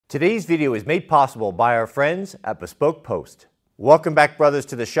Today's video is made possible by our friends at Bespoke Post. Welcome back, brothers,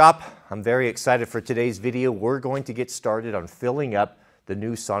 to the shop. I'm very excited for today's video. We're going to get started on filling up the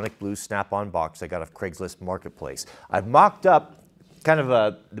new Sonic Blue Snap-on box I got off Craigslist Marketplace. I've mocked up kind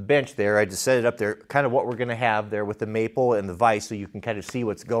of the bench there. I just set it up there, kind of what we're going to have there with the maple and the vise so you can kind of see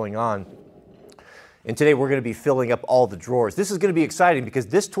what's going on. And today we're going to be filling up all the drawers. This is going to be exciting because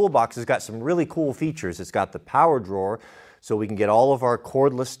this toolbox has got some really cool features. It's got the power drawer, so we can get all of our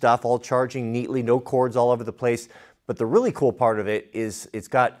cordless stuff all charging neatly, no cords all over the place. But the really cool part of it is it's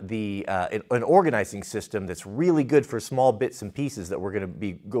got an organizing system that's really good for small bits and pieces that we're going to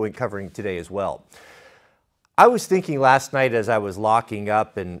be covering today as well. I was thinking last night as I was locking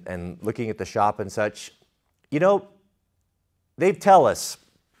up and looking at the shop and such, you know, they tell us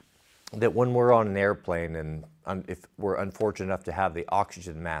that when we're on an airplane and if we're unfortunate enough to have the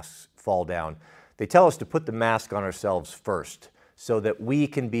oxygen masks fall down, they tell us to put the mask on ourselves first so that we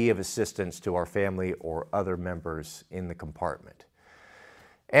can be of assistance to our family or other members in the compartment.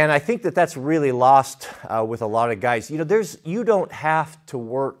 And I think that that's really lost with a lot of guys. You know, you don't have to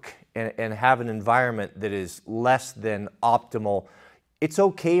work and have an environment that is less than optimal. It's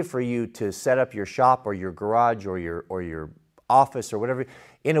okay for you to set up your shop or your garage or your office or whatever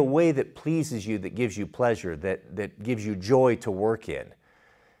in a way that pleases you, that gives you pleasure, that gives you joy to work in.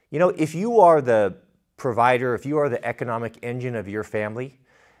 You know, if you are the provider, if you are the economic engine of your family,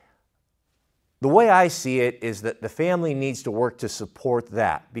 the way I see it is that the family needs to work to support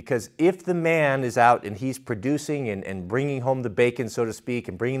that. Because if the man is out and he's producing and bringing home the bacon, so to speak,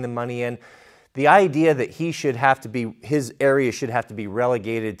 and bringing the money in, the idea that his area should have to be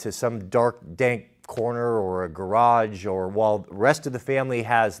relegated to some dark, dank corner or a garage, or while the rest of the family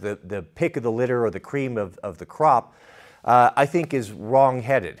has the pick of the litter or the cream of the crop, I think is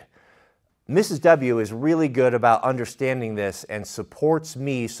wrong-headed. Mrs. W is really good about understanding this and supports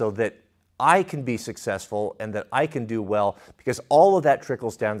me so that I can be successful and that I can do well, because all of that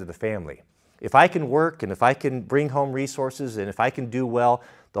trickles down to the family. If I can work and if I can bring home resources and if I can do well,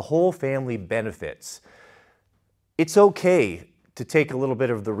 the whole family benefits. It's okay to take a little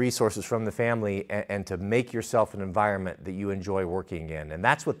bit of the resources from the family and to make yourself an environment that you enjoy working in. And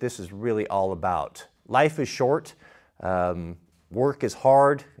that's what this is really all about. Life is short. Work is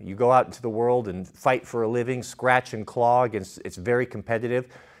hard. You go out into the world and fight for a living, scratch and claw, and it's very competitive.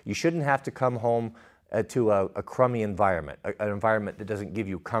 You shouldn't have to come home to a crummy environment, an environment that doesn't give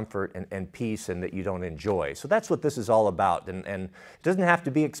you comfort and peace and that you don't enjoy. So that's what this is all about. And it doesn't have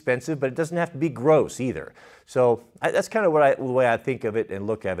to be expensive, but it doesn't have to be gross either. So that's kind of the way I think of it and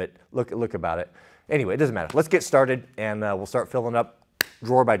look about it. Anyway, it doesn't matter. Let's get started and we'll start filling up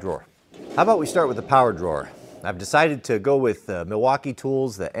drawer by drawer. How about we start with the power drawer? I've decided to go with Milwaukee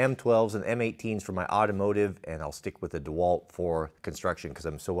tools, the M12s and M18s for my automotive, and I'll stick with the DeWalt for construction because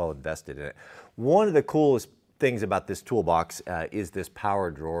I'm so well invested in it. One of the coolest things about this toolbox is this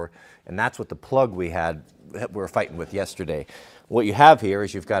power drawer, and that's what the plug we were fighting with yesterday. What you have here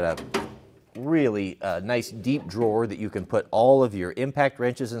is you've got a really nice deep drawer that you can put all of your impact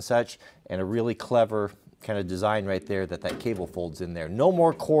wrenches and such, and a really clever kind of design right there that cable folds in there. No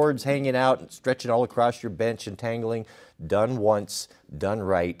more cords hanging out and stretching all across your bench and tangling. Done once, done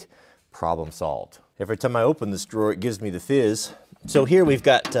right, problem solved. Every time I open this drawer, it gives me the fizz. So here we've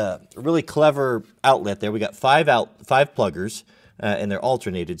got a really clever outlet there. We got five pluggers, and they're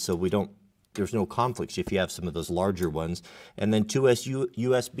alternated, so there's no conflicts if you have some of those larger ones. And then two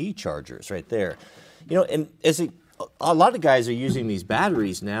USB chargers right there. You know, and a lot of guys are using these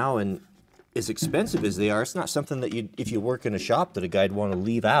batteries now, and as expensive as they are, it's not something that if you work in a shop that a guy'd want to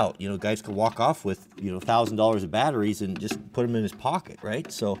leave out. You know, guys could walk off with, you know, $1,000 of batteries and just put them in his pocket,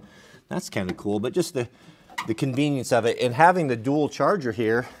 right? So that's kind of cool. But just the convenience of it and having the dual charger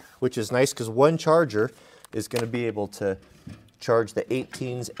here, which is nice because one charger is going to be able to charge the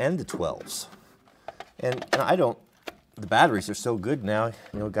 18s and the 12s. And the batteries are so good now,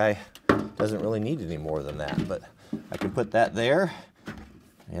 you know, a guy doesn't really need any more than that. But I can put that there,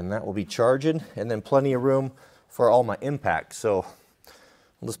 and that will be charging, and then plenty of room for all my impacts. So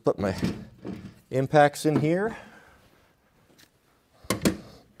I'll just put my impacts in here.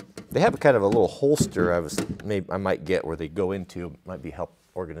 They have kind of a little holster I might get where they go into. Might be help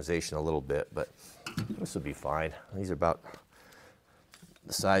organization a little bit, but this will be fine. These are about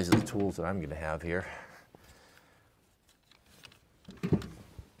the size of the tools that I'm going to have here.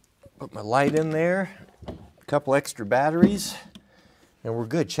 Put my light in there, a couple extra batteries, and we're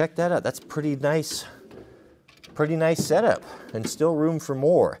good. Check that out. That's pretty nice setup, and still room for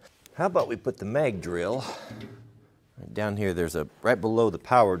more. How about we put the mag drill right down here? Right below the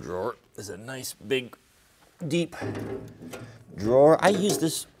power drawer is a nice big deep drawer. I use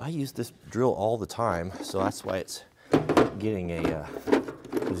this drill all the time, so that's why it's getting a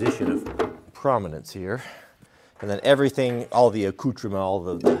position of prominence here. And then everything, all the accoutrement, all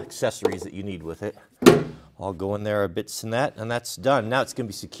the accessories that you need with it, all go in there, bits in that, and that's done. Now it's going to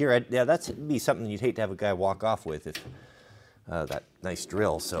be secure. Yeah, that'd be something you'd hate to have a guy walk off with, if that nice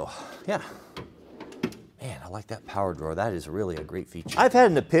drill. So, yeah. Man, I like that power drawer. That is really a great feature. I've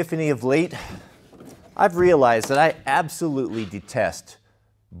had an epiphany of late. I've realized that I absolutely detest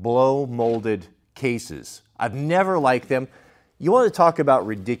blow molded cases. I've never liked them. You want to talk about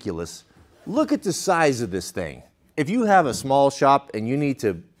ridiculous? Look at the size of this thing. If you have a small shop and you need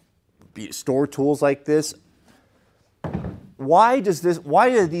to store tools like this, why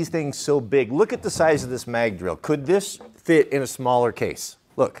are these things so big? Look at the size of this mag drill. Could this fit in a smaller case?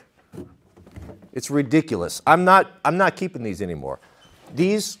 Look, it's ridiculous. I'm not keeping these anymore.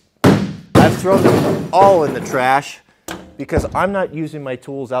 These, I've thrown them all in the trash because I'm not using my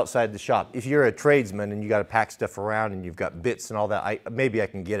tools outside the shop. If you're a tradesman and you got to pack stuff around and you've got bits and all that, maybe I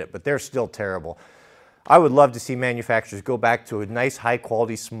can get it, but they're still terrible. I would love to see manufacturers go back to a nice,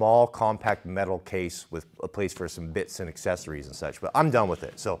 high-quality, small, compact metal case with a place for some bits and accessories and such, but I'm done with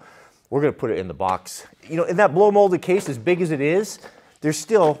it. So we're going to put it in the box. You know, in that blow-molded case, as big as it is,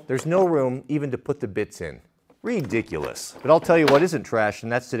 there's no room even to put the bits in. Ridiculous. But I'll tell you what isn't trash,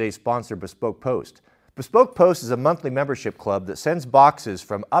 and that's today's sponsor, Bespoke Post. Bespoke Post is a monthly membership club that sends boxes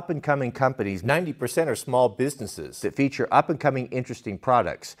from up-and-coming companies. 90% are small businesses that feature up-and-coming interesting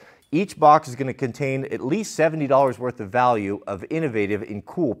products. Each box is going to contain at least $70 worth of value of innovative and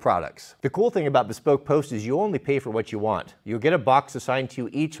cool products. The cool thing about Bespoke Post is you only pay for what you want. You'll get a box assigned to you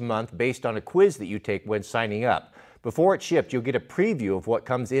each month based on a quiz that you take when signing up. Before it's shipped, you'll get a preview of what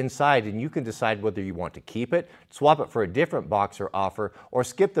comes inside, and you can decide whether you want to keep it, swap it for a different box or offer, or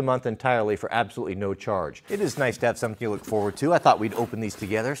skip the month entirely for absolutely no charge. It is nice to have something to look forward to. I thought we'd open these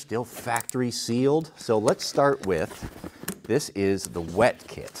together, still factory sealed. So let's start with, this is the wet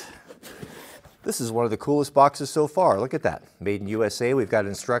kit. This is one of the coolest boxes so far. Look at that. Made in USA. We've got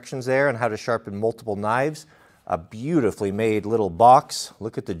instructions there on how to sharpen multiple knives. A beautifully made little box.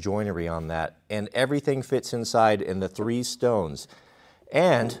 Look at the joinery on that. And everything fits inside in the 3 stones.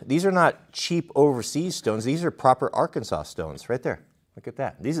 And these are not cheap overseas stones. These are proper Arkansas stones right there. Look at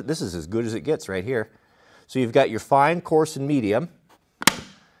that. This is as good as it gets right here. So you've got your fine, coarse, and medium.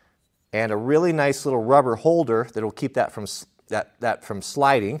 And a really nice little rubber holder that will keep that from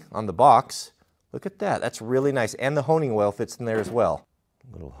sliding on the box. Look at that. That's really nice. And the honing oil fits in there as well.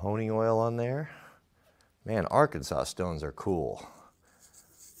 A little honing oil on there. Man, Arkansas stones are cool.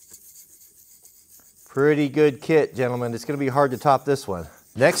 Pretty good kit, gentlemen. It's going to be hard to top this one.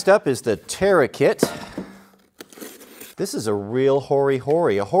 Next up is the Terra kit. This is a real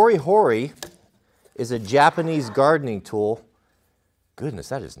hori-hori. A hori-hori is a Japanese gardening tool. Goodness,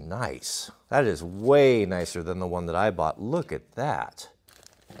 that is nice. That is way nicer than the one that I bought. Look at that.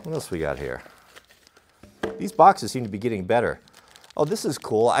 What else we got here? These boxes seem to be getting better. Oh, this is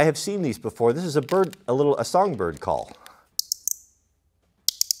cool. I have seen these before. This is a songbird call.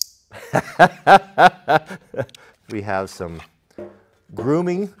 We have some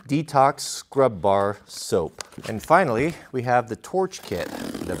grooming detox scrub bar soap. And finally, we have the torch kit,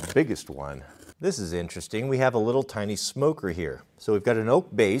 the biggest one. This is interesting. We have a little tiny smoker here. So we've got an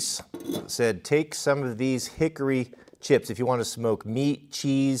oak base. It said take some of these hickory chips if you want to smoke meat,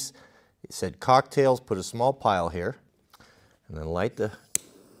 cheese. It said cocktails, put a small pile here, and then light the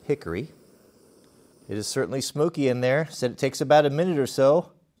hickory. It is certainly smoky in there. It said it takes about a minute or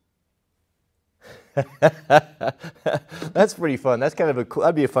so. That's pretty fun. That's kind of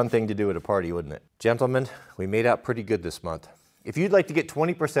that'd be a fun thing to do at a party, wouldn't it? Gentlemen, we made out pretty good this month. If you'd like to get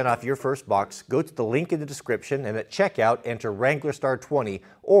 20% off your first box, go to the link in the description and at checkout enter Wranglerstar20,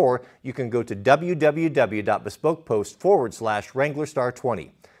 or you can go to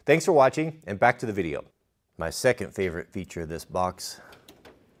www.bespokepost.com/Wranglerstar20. Thanks for watching, and back to the video. My second favorite feature of this box,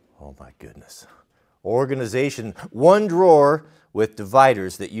 oh my goodness. Organization, one drawer with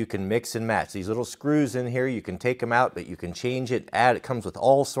dividers that you can mix and match. These little screws in here, you can take them out, but you can change it, add, it comes with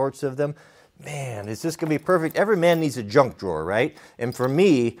all sorts of them. Man, is this gonna be perfect? Every man needs a junk drawer, right? And for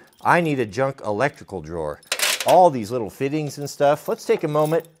me, I need a junk electrical drawer. All these little fittings and stuff. Let's take a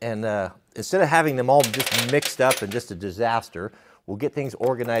moment and instead of having them all just mixed up and just a disaster, we'll get things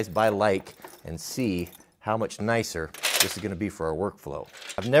organized by like and see how much nicer this is going to be for our workflow.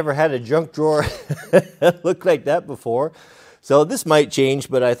 I've never had a junk drawer look like that before, so this might change,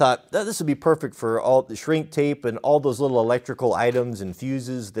 but I thought this would be perfect for all the shrink tape and all those little electrical items and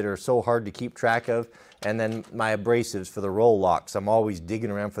fuses that are so hard to keep track of, and then my abrasives for the roll locks. I'm always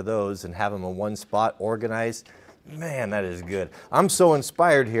digging around for those and have them in one spot organized. Man, that is good. I'm so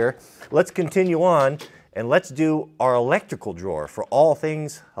inspired here. Let's continue on and let's do our electrical drawer for all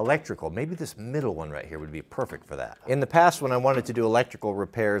things electrical. Maybe this middle one right here would be perfect for that. In the past, when I wanted to do electrical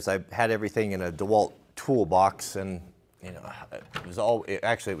repairs, I had everything in a DeWalt toolbox, and you know, it was all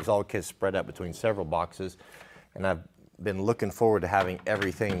spread out between several boxes, and I've been looking forward to having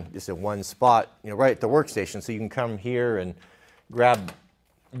everything just in one spot, you know, right at the workstation, so you can come here and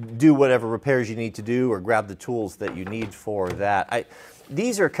do whatever repairs you need to do, or grab the tools that you need for that.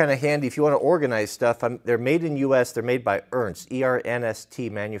 These are kind of handy if you want to organize stuff. They're made in US, they're made by Ernst, E-R-N-S-T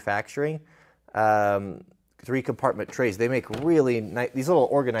Manufacturing. 3-compartment trays. They make really nice, these little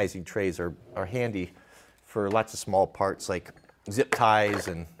organizing trays are handy for lots of small parts like zip ties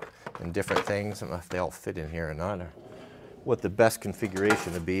and different things. I don't know if they all fit in here or not, or what the best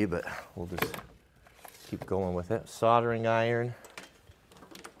configuration would be, but we'll just keep going with it. Soldering iron.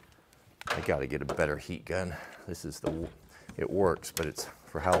 I gotta get a better heat gun. It works, but it's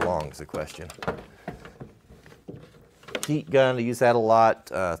for how long is the question. Heat gun, I use that a lot.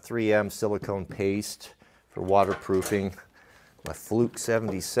 3M silicone paste for waterproofing. My Fluke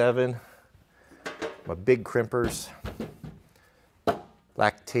 77. My big crimpers.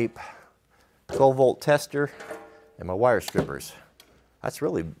 Black tape 12-volt tester, and my wire strippers. That's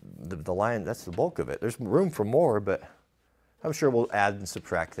really the line, that's the bulk of it. There's room for more, but I'm sure we'll add and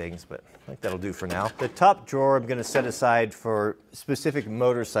subtract things, but I think that'll do for now. The top drawer I'm gonna set aside for specific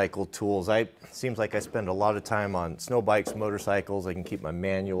motorcycle tools. Seems like I spend a lot of time on snow bikes, motorcycles. I can keep my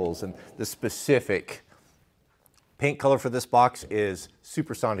manuals, and the specific paint color for this box is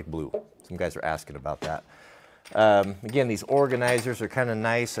supersonic blue. Some guys are asking about that. Again, these organizers are kind of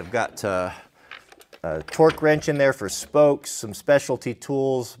nice. I've got a torque wrench in there for spokes, some specialty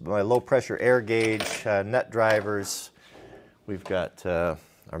tools, my low pressure air gauge, nut drivers. We've got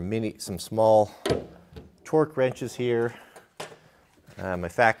some small torque wrenches here, my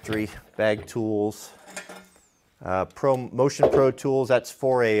factory bag tools, Motion Pro tools. That's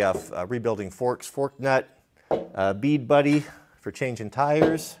for rebuilding forks, fork nut, bead buddy for changing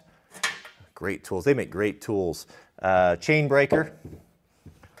tires. Great tools. They make great tools. Chain breaker,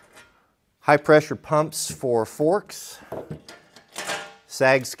 high pressure pumps for forks,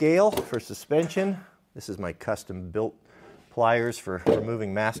 sag scale for suspension. This is my custom built pliers for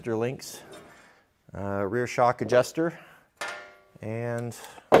removing master links, rear shock adjuster, and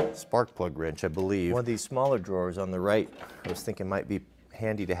spark plug wrench, I believe. One of these smaller drawers on the right, I was thinking might be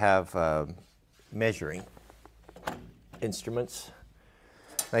handy to have measuring instruments.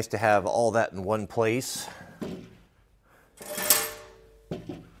 Nice to have all that in one place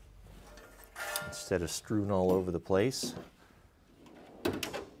instead of strewn all over the place.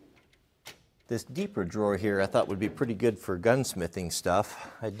 This deeper drawer here I thought would be pretty good for gunsmithing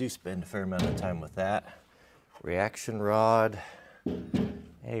stuff. I do spend a fair amount of time with that. Reaction rod,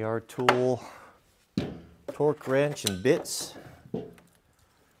 AR tool, torque wrench and bits,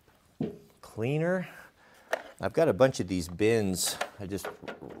 cleaner. I've got a bunch of these bins. I just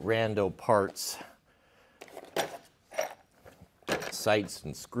rando parts, sights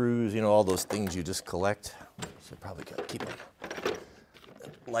and screws, you know, all those things you just collect. So probably gotta keep them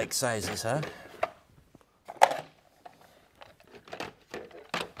like sizes, huh?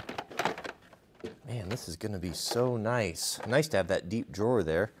 Man, this is gonna be so nice. Nice to have that deep drawer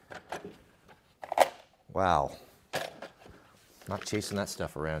there. Wow. Not chasing that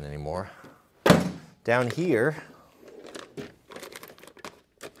stuff around anymore. Down here,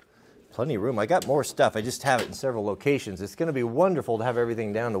 plenty of room. I got more stuff. I just have it in several locations. It's gonna be wonderful to have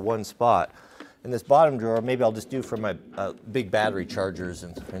everything down to one spot. In this bottom drawer, maybe I'll just do for my big battery chargers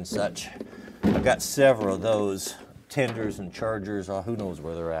and such. I've got several of those, tenders and chargers. Who knows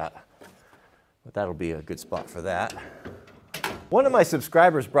where they're at. But that'll be a good spot for that. One of my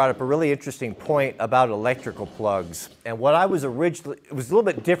subscribers brought up a really interesting point about electrical plugs. And what I was originally, it was a little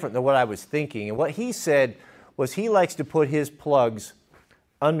bit different than what I was thinking. And what he said was he likes to put his plugs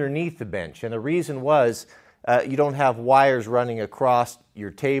underneath the bench. And the reason was you don't have wires running across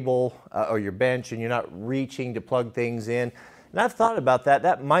your table or your bench, and you're not reaching to plug things in. And I've thought about that.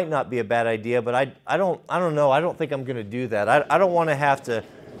 That might not be a bad idea, but I don't know. I don't think I'm going to do that. I don't want to have to,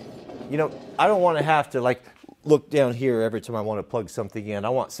 you know, I don't want to have to like look down here every time I want to plug something in. I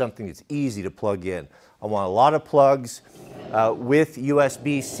want something that's easy to plug in. I want a lot of plugs with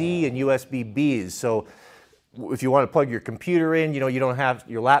USB-C and USB-Bs. So if you want to plug your computer in, you know, you don't have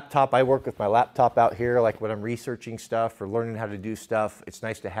your laptop. I work with my laptop out here, like when I'm researching stuff or learning how to do stuff. It's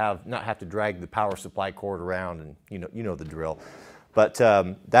nice to not have to drag the power supply cord around, and you know the drill. But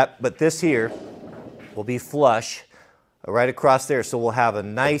but this here will be flush. right across there. So we'll have a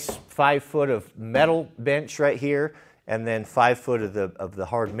nice 5 foot of metal bench right here, and then 5 foot of the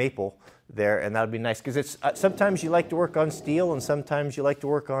hard maple there, and that'll be nice because it's sometimes you like to work on steel and sometimes you like to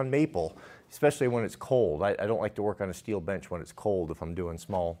work on maple, especially when it's cold. I don't like to work on a steel bench when it's cold if I'm doing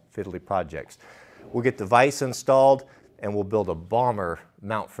small fiddly projects. We'll get the vise installed and we'll build a bomber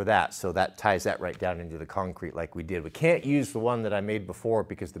mount for that, so that ties that right down into the concrete like we did. We can't use the one that I made before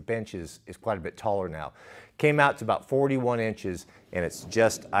because the bench is quite a bit taller now. Came out to about 41 inches and it's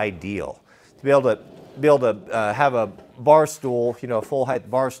just ideal. To be able to have a bar stool, you know, a full height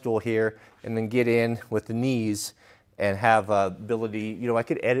bar stool here, and then get in with the knees and have ability, you know, I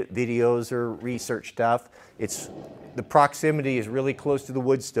could edit videos or research stuff. The proximity is really close to the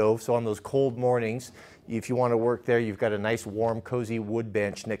wood stove, so on those cold mornings, if you want to work there, you've got a nice warm cozy wood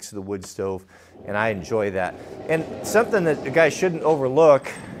bench next to the wood stove, and I enjoy that. And something that the guys shouldn't overlook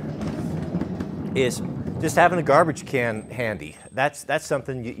is just having a garbage can handy. That's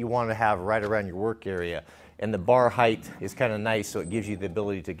something you want to have right around your work area. And the bar height is kind of nice, so it gives you the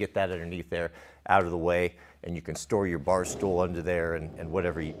ability to get that underneath there out of the way, and you can store your bar stool under there and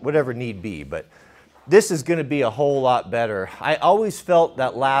whatever need be. But this is going to be a whole lot better. I always felt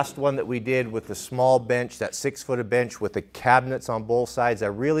that last one that we did with the small bench, that 6 foot of bench with the cabinets on both sides, I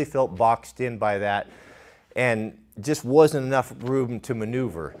really felt boxed in by that and just wasn't enough room to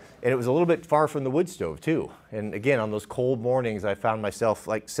maneuver. And it was a little bit far from the wood stove too. And again, on those cold mornings, I found myself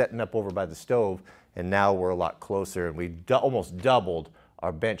like setting up over by the stove, and now we're a lot closer, and we almost doubled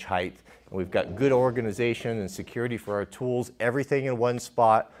our bench height. And we've got good organization and security for our tools, everything in one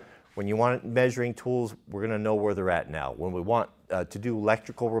spot. When you want measuring tools, we're going to know where they're at now. When we want to do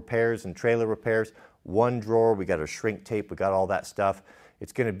electrical repairs and trailer repairs, one drawer, we got our shrink tape, we got all that stuff.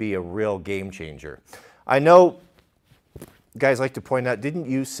 It's going to be a real game changer. I know guys like to point out, didn't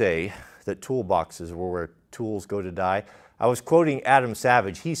you say that toolboxes were where tools go to die? I was quoting Adam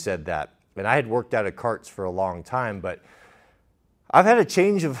Savage, he said that, and I had worked out of carts for a long time, but I've had a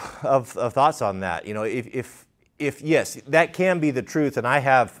change of thoughts on that. You know, if yes, that can be the truth, and I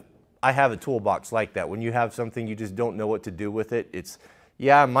have a toolbox like that. When you have something you just don't know what to do with it,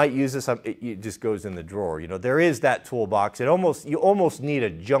 yeah, I might use this, it just goes in the drawer. You know, there is that toolbox. You almost need a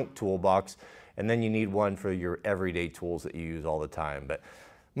junk toolbox, and then you need one for your everyday tools that you use all the time. But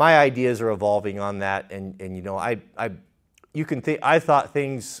my ideas are evolving on that, and you know, you can think I've thought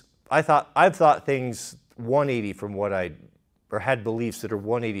things 180 from what or had beliefs that are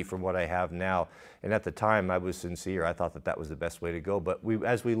 180 from what I have now. And at the time, I was sincere. I thought that was the best way to go. But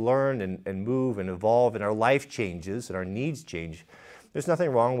as we learn and move and evolve, and our life changes and our needs change, there's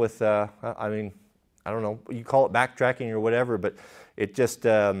nothing wrong with, I mean, I don't know, you call it backtracking or whatever, but it just,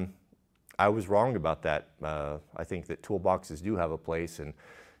 I was wrong about that. I think that toolboxes do have a place, and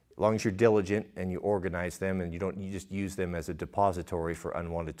as long as you're diligent and you organize them and you just use them as a depository for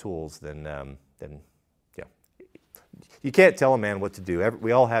unwanted tools, then yeah. You can't tell a man what to do.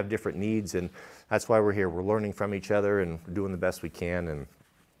 We all have different needs, and that's why we're here. We're learning from each other and we're doing the best we can, and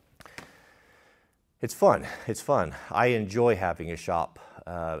it's fun. It's fun. I enjoy having a shop.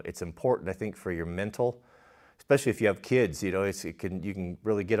 It's important, I think, for your mental, especially if you have kids. You know, you can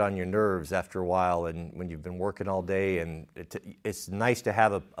really get on your nerves after a while, and when you've been working all day, and it's nice to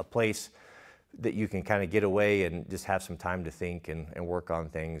have a place that you can kind of get away and just have some time to think and work on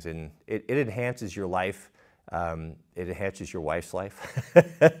things, and it enhances your life. It enhances your wife's life.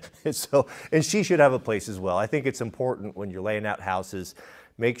 and she should have a place as well. I think it's important when you're laying out houses,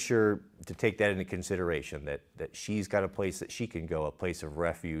 make sure to take that into consideration, that she's got a place that she can go, a place of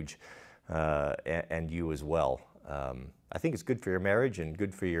refuge, and you as well. I think it's good for your marriage and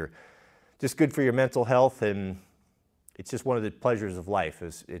good for your mental health, and it's just one of the pleasures of life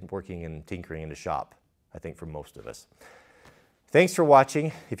is in working and tinkering in a shop, I think, for most of us. Thanks for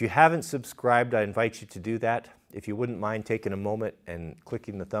watching. If you haven't subscribed, I invite you to do that. If you wouldn't mind taking a moment and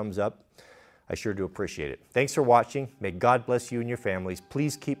clicking the thumbs up, I sure do appreciate it. Thanks for watching. May God bless you and your families.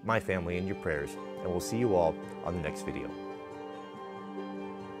 Please keep my family in your prayers, and we'll see you all on the next video.